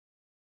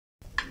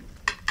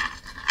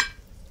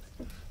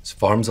This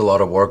farm's a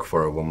lot of work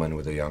for a woman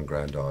with a young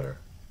granddaughter.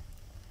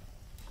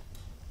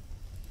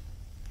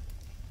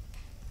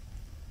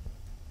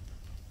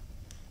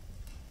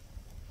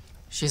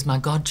 She's my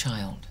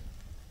godchild.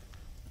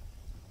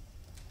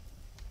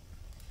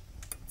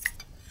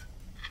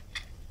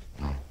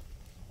 Oh.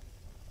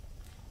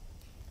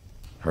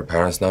 Her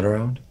parents not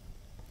around?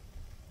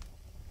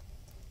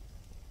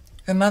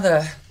 Her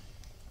mother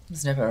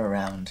was never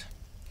around.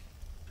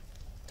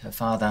 Her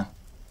father,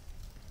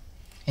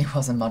 he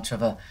wasn't much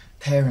of a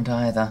parent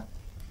either.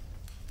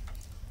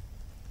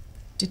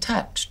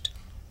 Detached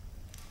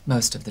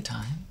most of the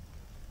time.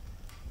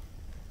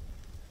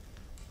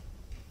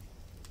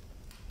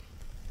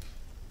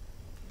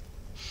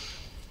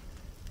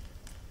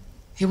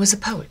 He was a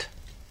poet,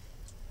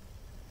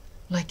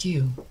 like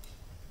you.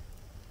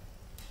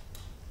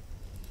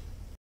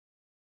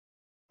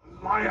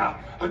 Liar,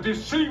 a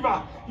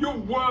deceiver! You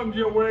wormed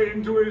your way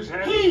into his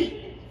head.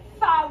 He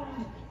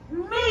found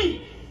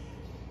me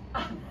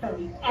at the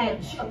very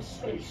edge of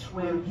space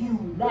where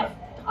you left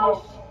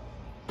us,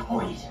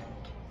 poisoned.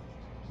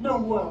 No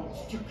worlds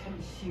to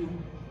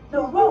consume,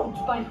 no roads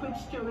by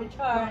which to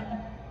return.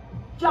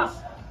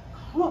 Just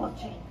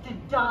cruelty to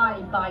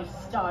die by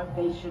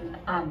starvation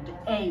and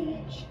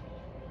age.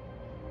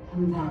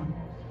 And then,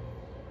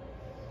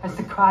 as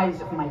the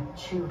cries of my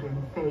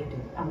children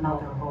faded,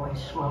 another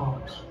voice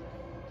rose.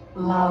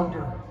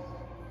 Louder,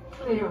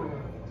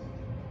 clearer,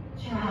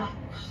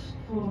 Jack's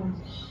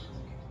voice.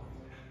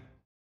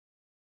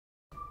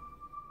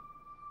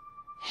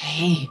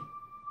 Hey.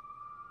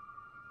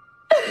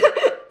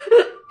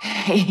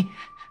 Hey,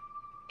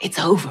 it's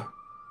over.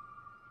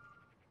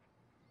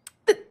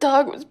 The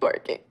dog was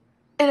barking,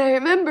 and I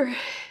remember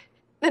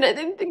that I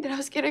didn't think that I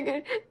was gonna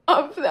get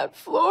off that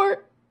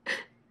floor.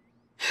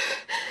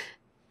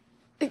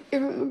 I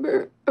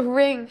remember a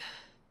ring.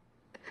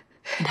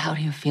 And how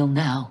do you feel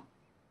now?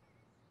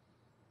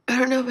 I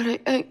don't know,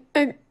 but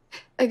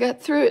I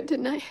got through it,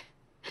 didn't I?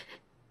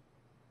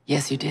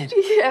 Yes, you did.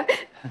 Yeah.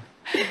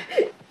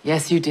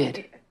 Yes, you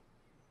did.